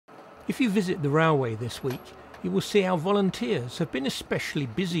If you visit the railway this week, you will see our volunteers have been especially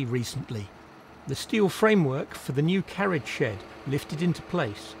busy recently. The steel framework for the new carriage shed lifted into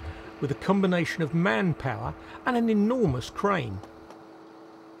place with a combination of manpower and an enormous crane.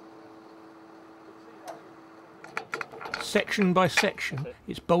 Section by section,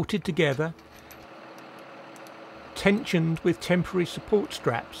 it's bolted together, tensioned with temporary support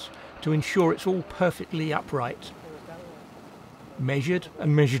straps to ensure it's all perfectly upright. Measured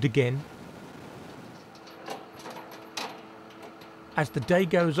and measured again. As the day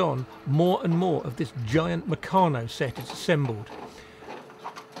goes on, more and more of this giant Meccano set is assembled,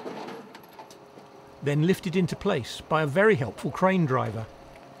 then lifted into place by a very helpful crane driver.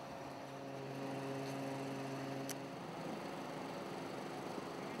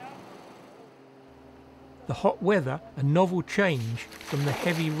 The hot weather a novel change from the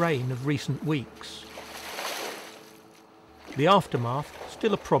heavy rain of recent weeks. The aftermath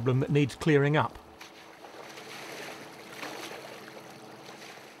still a problem that needs clearing up.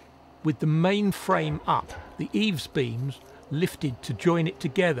 With the main frame up, the eaves beams lifted to join it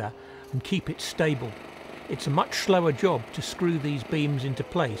together and keep it stable. It's a much slower job to screw these beams into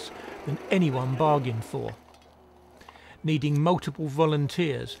place than anyone bargained for, needing multiple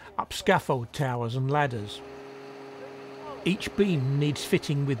volunteers up scaffold towers and ladders. Each beam needs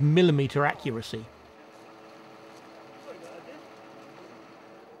fitting with millimetre accuracy.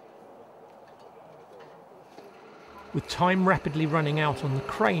 With time rapidly running out on the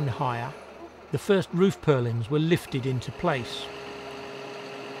crane hire, the first roof purlins were lifted into place.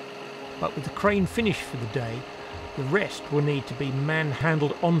 But with the crane finished for the day, the rest will need to be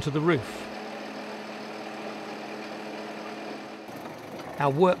manhandled onto the roof.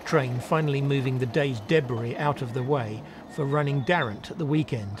 Our work train finally moving the day's debris out of the way for running Darrant at the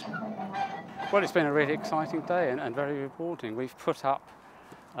weekend. Well, it's been a really exciting day and very rewarding. We've put up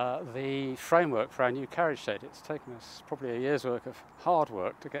the framework for our new carriage shed. It's taken us probably a year's work of hard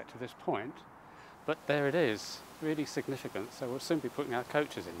work to get to this point, but there it is, really significant. So we'll soon be putting our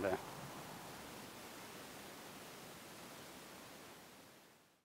coaches in there.